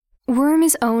Worm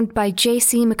is owned by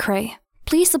J.C. McCrae.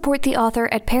 Please support the author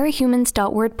at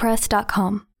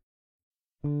parahumans.wordpress.com.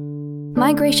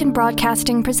 Migration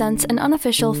Broadcasting presents an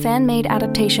unofficial fan-made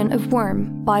adaptation of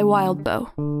Worm by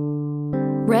Wildbow.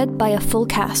 Read by a full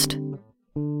cast.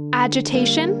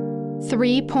 Agitation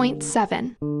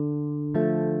 3.7.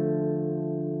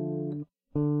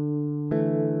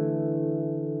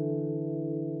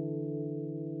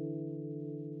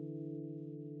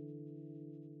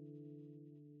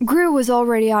 Gru was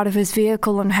already out of his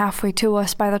vehicle and halfway to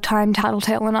us by the time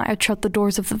Tattletale and I had shut the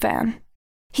doors of the van.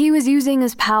 He was using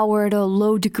his power at a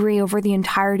low degree over the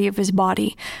entirety of his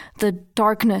body. The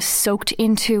darkness soaked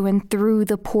into and through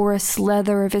the porous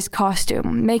leather of his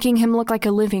costume, making him look like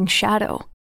a living shadow.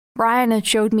 Brian had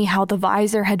showed me how the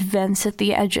visor had vents at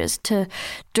the edges to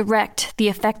direct the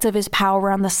effects of his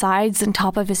power on the sides and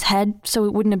top of his head so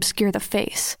it wouldn't obscure the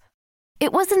face.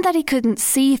 It wasn't that he couldn't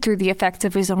see through the effects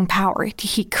of his own power.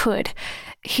 He could.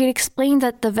 He'd explained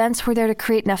that the vents were there to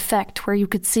create an effect where you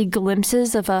could see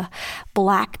glimpses of a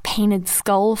black painted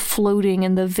skull floating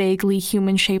in the vaguely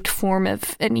human-shaped form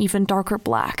of an even darker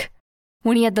black.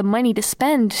 When he had the money to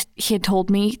spend, he had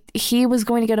told me, he was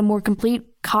going to get a more complete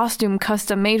costume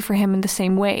custom made for him in the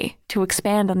same way, to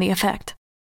expand on the effect.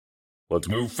 Let's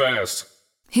move fast.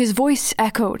 His voice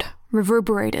echoed,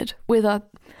 reverberated, with a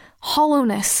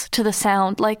hollowness to the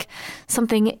sound, like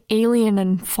something alien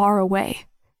and far away.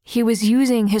 He was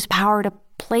using his power to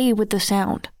play with the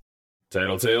sound.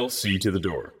 Tattletale, see to the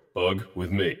door. Bug, with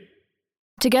me.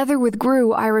 Together with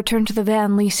Gru, I returned to the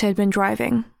van Lise had been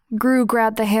driving. Gru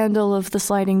grabbed the handle of the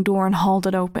sliding door and hauled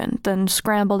it open, then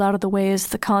scrambled out of the way as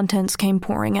the contents came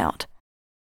pouring out.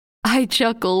 I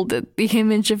chuckled at the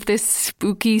image of this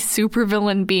spooky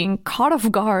supervillain being caught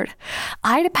off guard.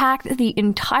 I'd packed the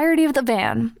entirety of the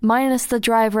van, minus the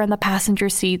driver and the passenger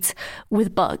seats,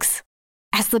 with bugs.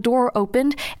 As the door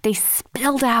opened, they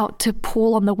spilled out to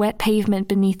pool on the wet pavement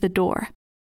beneath the door.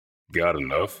 Got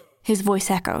enough? His voice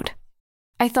echoed.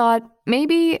 I thought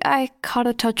maybe I caught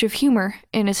a touch of humor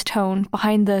in his tone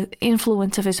behind the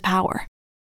influence of his power.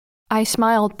 I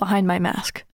smiled behind my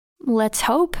mask. Let's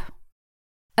hope.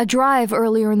 A drive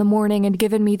earlier in the morning had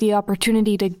given me the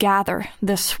opportunity to gather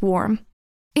this swarm.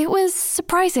 It was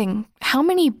surprising how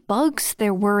many bugs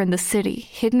there were in the city,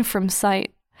 hidden from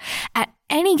sight. At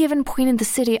any given point in the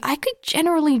city, I could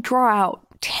generally draw out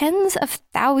tens of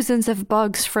thousands of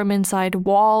bugs from inside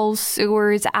walls,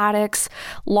 sewers, attics,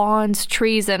 lawns,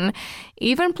 trees, and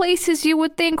even places you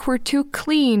would think were too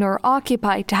clean or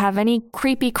occupied to have any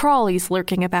creepy crawlies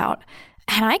lurking about.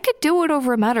 And I could do it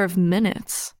over a matter of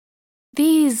minutes.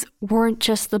 These weren't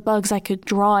just the bugs I could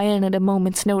draw in at a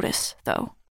moment's notice,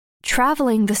 though.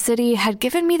 Traveling the city had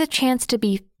given me the chance to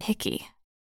be picky.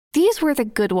 These were the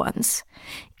good ones,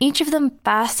 each of them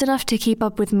fast enough to keep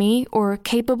up with me or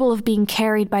capable of being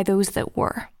carried by those that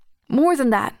were. More than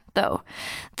that, though,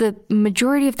 the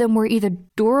majority of them were either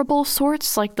durable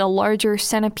sorts like the larger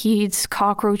centipedes,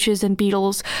 cockroaches, and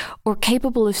beetles, or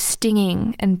capable of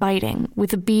stinging and biting,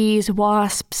 with bees,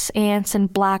 wasps, ants,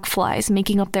 and black flies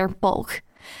making up their bulk.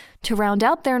 To round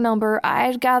out their number,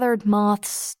 I'd gathered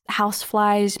moths,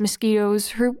 houseflies,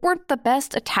 mosquitoes, who weren't the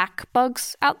best attack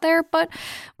bugs out there, but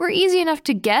were easy enough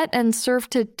to get and serve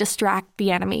to distract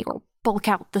the enemy or bulk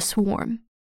out the swarm.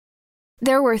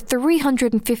 There were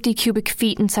 350 cubic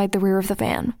feet inside the rear of the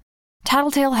van.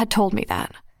 Tattletale had told me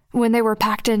that, when they were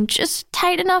packed in just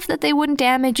tight enough that they wouldn't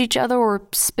damage each other or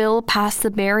spill past the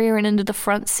barrier and into the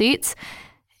front seats.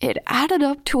 It added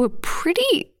up to a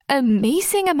pretty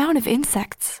amazing amount of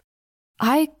insects.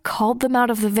 I called them out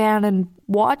of the van and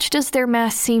watched as their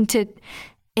mass seemed to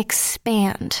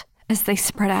expand as they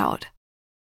spread out.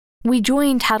 We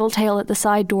joined Tattletale at the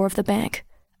side door of the bank.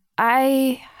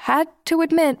 I had to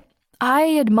admit, I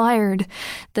admired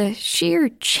the sheer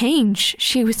change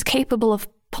she was capable of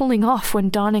pulling off when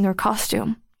donning her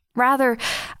costume. Rather,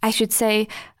 I should say,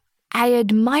 I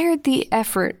admired the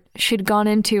effort she'd gone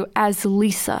into as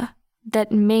Lisa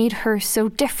that made her so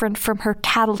different from her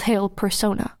Tattletale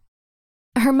persona.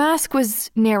 Her mask was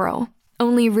narrow,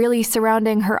 only really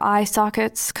surrounding her eye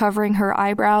sockets, covering her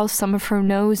eyebrows, some of her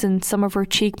nose, and some of her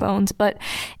cheekbones, but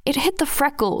it hit the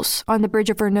freckles on the bridge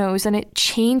of her nose, and it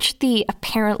changed the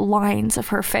apparent lines of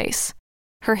her face.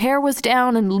 Her hair was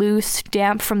down and loose,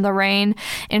 damp from the rain,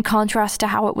 in contrast to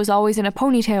how it was always in a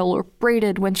ponytail or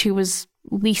braided when she was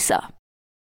Lisa.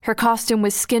 Her costume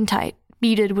was skin-tight,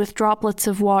 beaded with droplets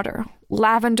of water,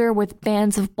 lavender with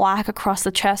bands of black across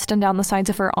the chest and down the sides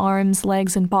of her arms,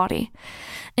 legs, and body.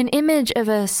 An image of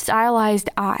a stylized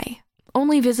eye,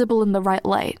 only visible in the right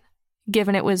light,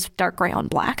 given it was dark gray on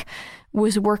black,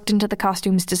 was worked into the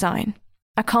costume's design.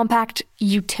 A compact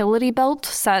utility belt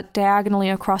sat diagonally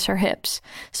across her hips,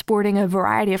 sporting a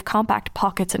variety of compact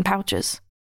pockets and pouches.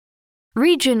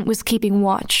 Regent was keeping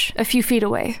watch, a few feet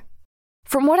away.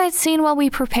 From what I'd seen while we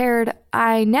prepared,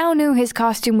 I now knew his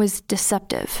costume was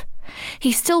deceptive.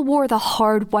 He still wore the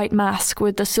hard white mask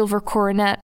with the silver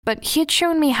coronet, but he had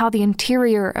shown me how the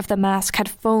interior of the mask had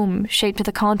foam shaped to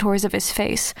the contours of his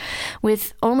face,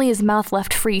 with only his mouth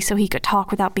left free so he could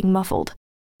talk without being muffled.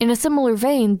 In a similar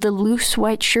vein, the loose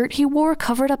white shirt he wore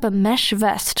covered up a mesh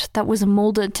vest that was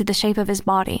molded to the shape of his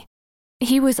body.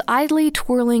 He was idly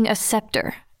twirling a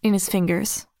scepter in his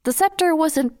fingers. The scepter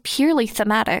wasn't purely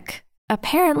thematic.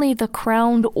 Apparently, the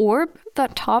crowned orb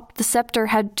that topped the scepter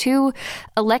had 2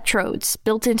 electrodes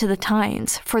built into the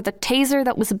tines for the taser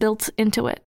that was built into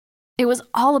it. It was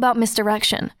all about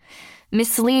misdirection,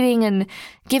 misleading and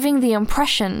giving the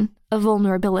impression of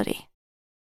vulnerability.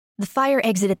 The fire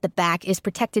exit at the back is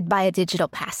protected by a digital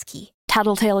passkey,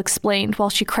 Tattletale explained while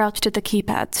she crouched at the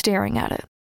keypad staring at it.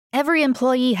 Every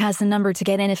employee has the number to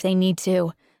get in if they need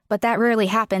to, but that rarely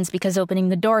happens because opening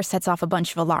the door sets off a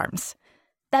bunch of alarms.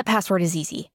 That password is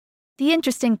easy. The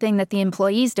interesting thing that the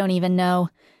employees don't even know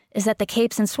is that the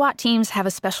Capes and SWAT teams have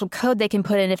a special code they can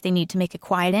put in if they need to make a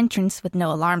quiet entrance with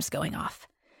no alarms going off.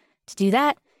 To do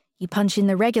that, you punch in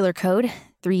the regular code,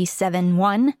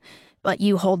 371, but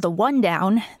you hold the 1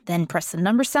 down, then press the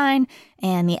number sign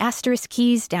and the asterisk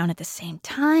keys down at the same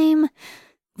time.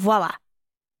 Voila.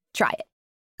 Try it.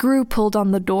 Gru pulled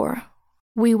on the door.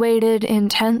 We waited in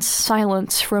tense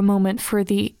silence for a moment for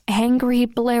the angry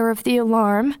blare of the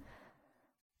alarm,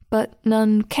 but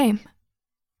none came.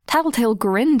 Tattletale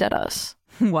grinned at us.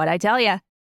 What'd I tell ya?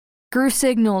 Gru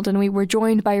signaled and we were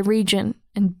joined by Regent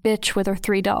and Bitch with her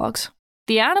 3 dogs.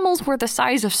 The animals were the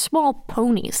size of small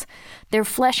ponies, their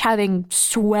flesh having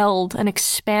swelled and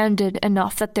expanded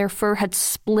enough that their fur had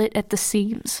split at the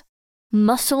seams.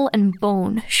 Muscle and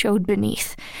bone showed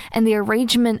beneath, and the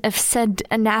arrangement of said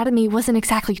anatomy wasn't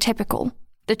exactly typical.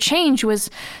 The change was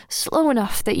slow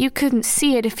enough that you couldn't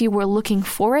see it if you were looking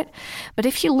for it, but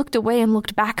if you looked away and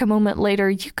looked back a moment later,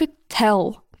 you could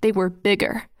tell they were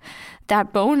bigger.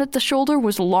 That bone at the shoulder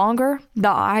was longer, the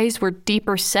eyes were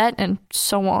deeper set, and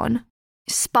so on.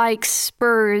 Spikes,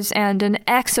 spurs, and an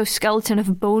exoskeleton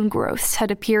of bone growths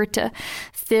had appeared to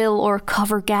fill or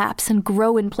cover gaps and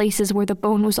grow in places where the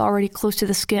bone was already close to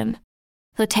the skin.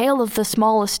 The tail of the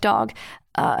smallest dog,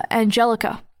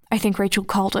 Angelica, I think Rachel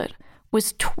called it,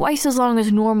 was twice as long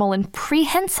as normal and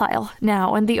prehensile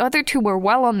now, and the other 2 were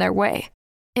well on their way.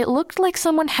 It looked like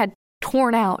someone had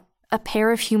torn out a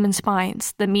pair of human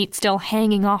spines, the meat still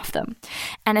hanging off them,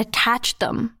 and attached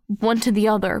them one to the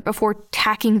other before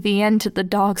tacking the end to the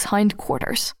dog's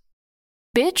hindquarters.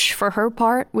 Bitch, for her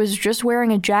part, was just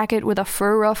wearing a jacket with a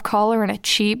fur ruff collar and a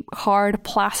cheap, hard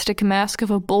plastic mask of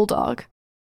a bulldog.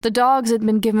 The dogs had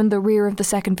been given the rear of the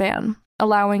second van,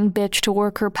 allowing Bitch to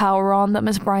work her power on them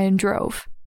as Brian drove.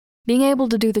 Being able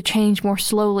to do the change more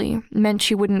slowly meant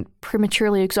she wouldn't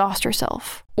prematurely exhaust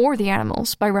herself, or the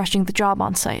animals, by rushing the job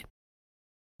on site.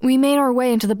 We made our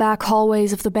way into the back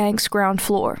hallways of the bank's ground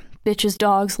floor, Bitch's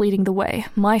dogs leading the way,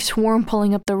 my swarm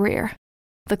pulling up the rear.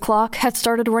 The clock had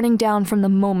started running down from the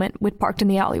moment we'd parked in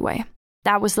the alleyway.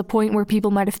 That was the point where people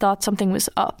might have thought something was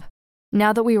up.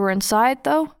 Now that we were inside,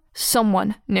 though,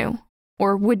 someone knew,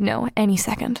 or would know any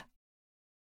second.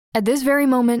 At this very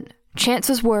moment,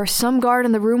 chances were some guard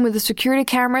in the room with the security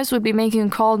cameras would be making a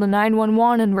call to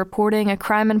 911 and reporting a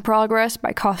crime in progress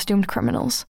by costumed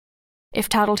criminals. If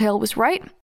Tattletale was right,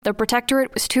 the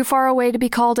Protectorate was too far away to be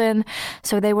called in,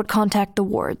 so they would contact the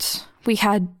wards. We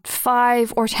had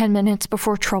 5 or 10 minutes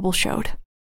before trouble showed.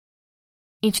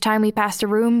 Each time we passed a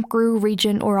room, Gru,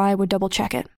 Regent, or I would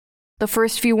double-check it. The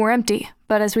first few were empty,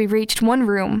 but as we reached one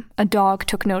room, a dog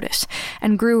took notice,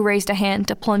 and Gru raised a hand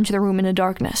to plunge the room into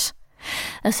darkness.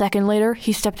 A second later,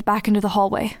 he stepped back into the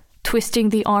hallway, twisting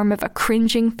the arm of a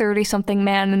cringing 30-something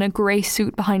man in a gray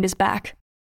suit behind his back.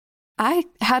 I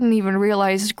hadn't even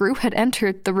realized Gru had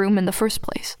entered the room in the first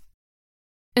place.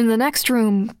 In the next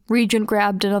room, Regent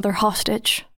grabbed another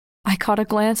hostage. I caught a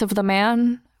glance of the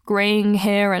man, graying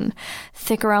hair and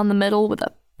thick around the middle with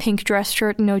a pink dress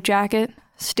shirt and no jacket,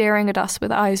 staring at us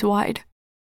with eyes wide.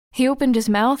 He opened his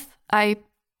mouth. I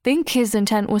think his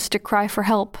intent was to cry for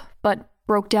help, but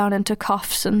broke down into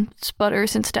coughs and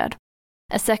sputters instead.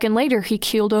 A second later, he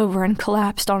keeled over and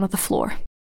collapsed onto the floor.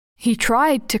 He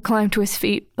tried to climb to his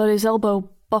feet, but his elbow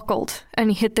buckled,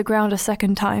 and he hit the ground a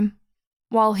second time.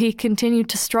 While he continued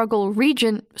to struggle,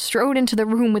 Regent strode into the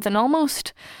room with an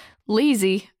almost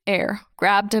lazy air,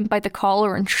 grabbed him by the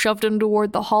collar and shoved him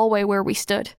toward the hallway where we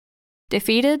stood.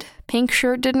 Defeated, Pink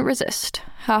Shirt didn't resist,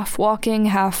 half walking,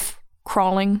 half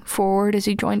crawling forward as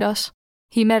he joined us.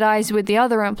 He met eyes with the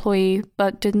other employee,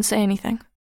 but didn't say anything.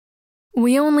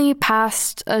 We only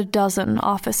passed a dozen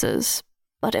offices,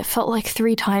 but it felt like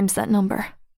 3 times that number.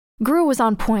 Gru was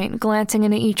on point, glancing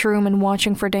into each room and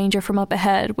watching for danger from up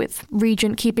ahead, with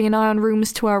Regent keeping an eye on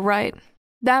rooms to our right.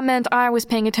 That meant I was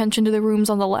paying attention to the rooms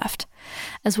on the left,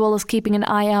 as well as keeping an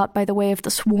eye out by the way of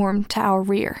the swarm to our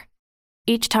rear.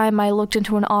 Each time I looked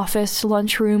into an office,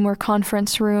 lunchroom, or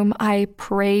conference room, I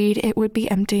prayed it would be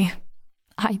empty.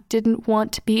 I didn't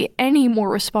want to be any more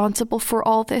responsible for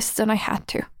all this than I had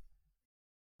to.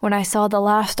 When I saw the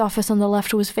last office on the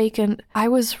left was vacant, I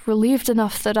was relieved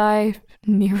enough that I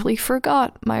nearly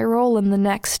forgot my role in the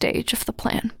next stage of the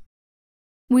plan.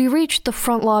 We reached the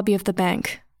front lobby of the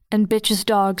bank, and Bitch's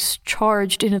dogs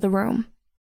charged into the room.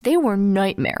 They were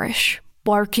nightmarish,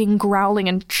 barking, growling,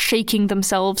 and shaking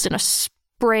themselves in a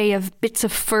spray of bits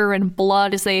of fur and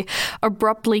blood as they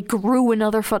abruptly grew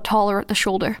another foot taller at the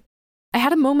shoulder. I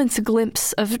had a moment's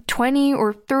glimpse of 20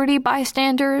 or 30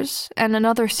 bystanders and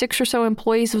another 6 or so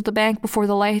employees of the bank before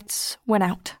the lights went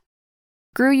out.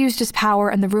 Gru used his power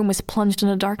and the room was plunged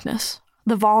into darkness,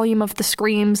 the volume of the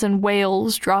screams and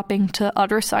wails dropping to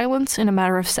utter silence in a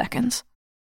matter of seconds.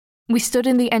 We stood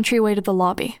in the entryway to the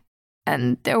lobby,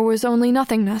 and there was only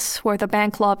nothingness where the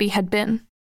bank lobby had been.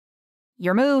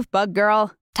 "Your move, bug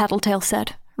girl," Tattletale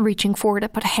said, reaching forward to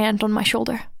put a hand on my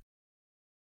shoulder.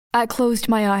 I closed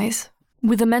my eyes.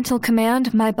 With a mental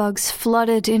command, my bugs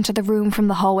flooded into the room from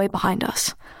the hallway behind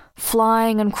us,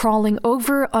 flying and crawling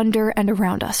over, under, and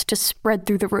around us to spread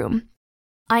through the room.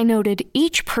 I noted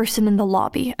each person in the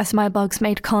lobby as my bugs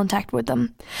made contact with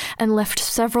them, and left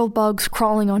several bugs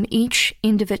crawling on each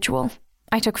individual.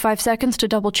 I took 5 seconds to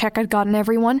double-check I'd gotten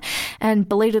everyone, and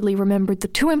belatedly remembered the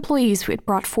 2 employees we had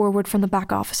brought forward from the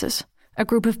back offices. A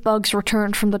group of bugs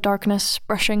returned from the darkness,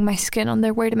 brushing my skin on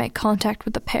their way to make contact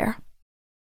with the pair.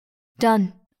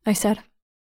 "Done," I said.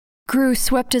 Gru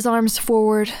swept his arms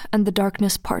forward, and the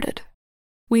darkness parted.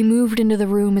 We moved into the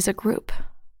room as a group.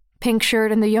 Pink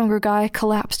Shirt and the younger guy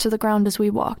collapsed to the ground as we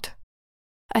walked.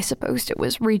 I supposed it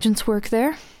was Regent's work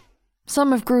there.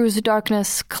 Some of Gru's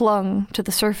darkness clung to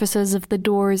the surfaces of the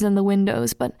doors and the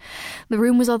windows, but the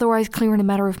room was otherwise clear in a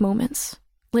matter of moments,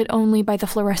 lit only by the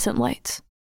fluorescent lights.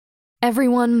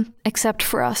 Everyone, except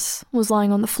for us, was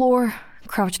lying on the floor,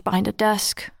 crouched behind a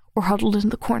desk, or huddled in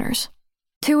the corners.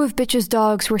 2 of Bitch's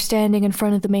dogs were standing in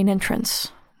front of the main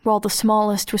entrance, while the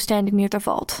smallest was standing near the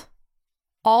vault.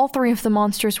 All 3 of the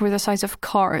monsters were the size of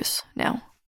cars now.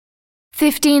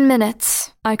 15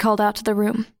 minutes, I called out to the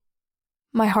room,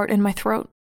 my heart in my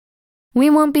throat. We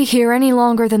won't be here any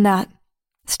longer than that.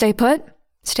 Stay put,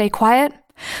 stay quiet.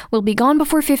 We'll be gone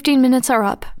before 15 minutes are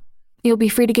up. You'll be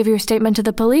free to give your statement to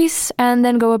the police and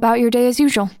then go about your day as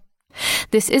usual.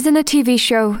 This isn't a TV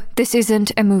show, this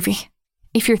isn't a movie.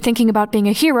 If you're thinking about being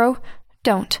a hero,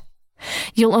 don't.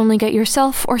 You'll only get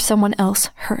yourself or someone else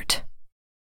hurt.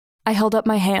 I held up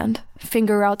my hand,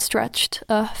 finger outstretched,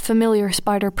 a familiar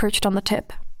spider perched on the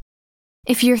tip.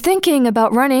 If you're thinking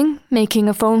about running, making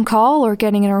a phone call, or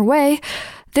getting in our way,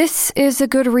 this is a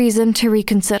good reason to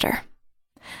reconsider.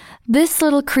 This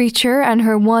little creature and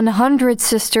her 100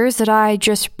 sisters that I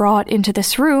just brought into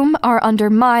this room are under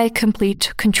my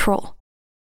complete control.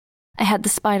 I had the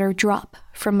spider drop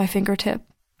from my fingertip,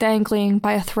 dangling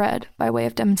by a thread by way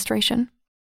of demonstration.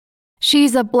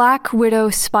 She's a black widow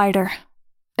spider.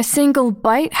 A single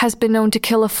bite has been known to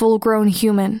kill a full-grown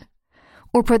human,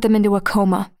 or put them into a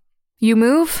coma. You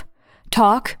move,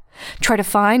 talk, try to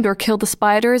find or kill the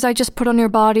spiders I just put on your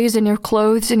bodies and your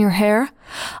clothes and your hair.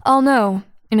 I'll know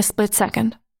in a split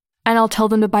second, and I'll tell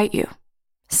them to bite you.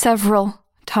 Several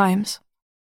times.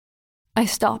 I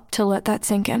stopped to let that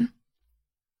sink in.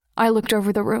 I looked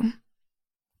over the room.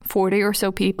 40 or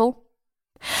so people.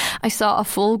 I saw a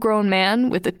full-grown man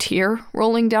with a tear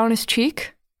rolling down his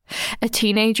cheek. A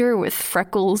teenager with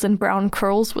freckles and brown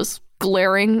curls was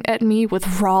glaring at me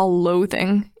with raw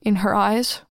loathing in her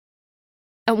eyes.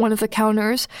 At one of the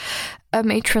counters, a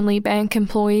matronly bank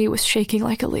employee was shaking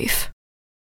like a leaf.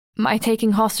 My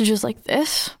taking hostages like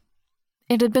this?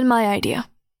 It had been my idea.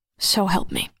 So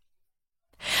help me.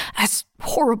 As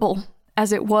horrible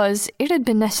as it was, it had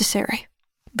been necessary.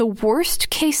 The worst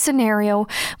case scenario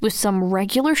was some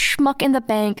regular schmuck in the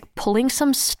bank pulling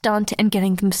some stunt and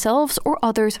getting themselves or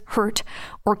others hurt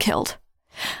or killed.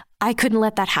 I couldn't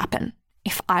let that happen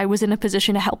if I was in a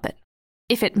position to help it.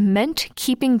 If it meant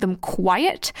keeping them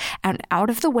quiet and out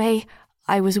of the way,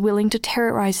 I was willing to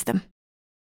terrorize them.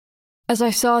 As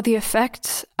I saw the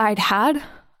effects I'd had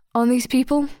on these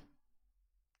people,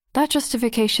 that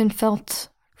justification felt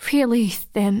really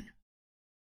thin.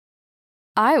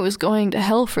 I was going to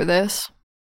hell for this.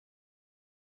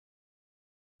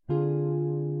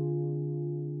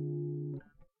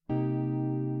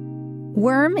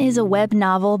 Worm is a web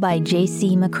novel by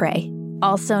J.C. McCrae,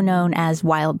 also known as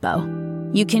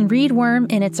Wildbow. You can read Worm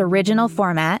in its original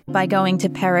format by going to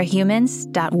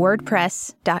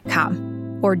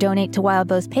parahumans.wordpress.com or donate to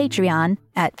Wildbow's Patreon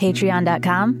at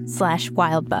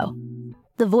patreon.com/wildbow.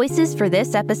 The voices for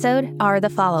this episode are the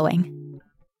following.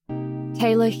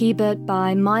 Taylor Hebert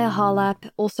by Maya Harlap,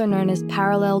 also known as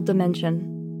Parallel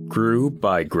Dimension. Crew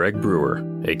by Greg Brewer,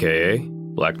 aka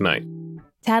Black Knight.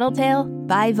 Tattletale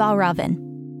by Valravn.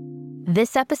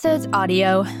 This episode's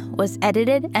audio was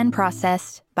edited and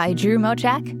processed by Drew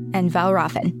Mochak and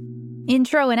Valravn.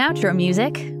 Intro and outro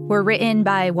music were written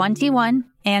by 1T1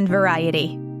 and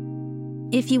Variety.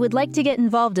 If you would like to get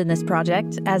involved in this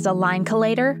project as a line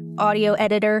collator, audio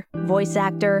editor, voice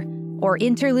actor, or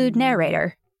interlude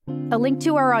narrator, a link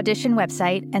to our audition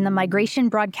website and the Migration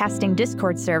Broadcasting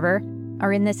Discord server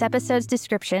are in this episode's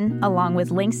description, along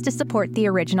with links to support the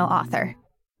original author.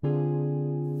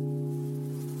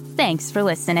 Thanks for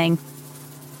listening.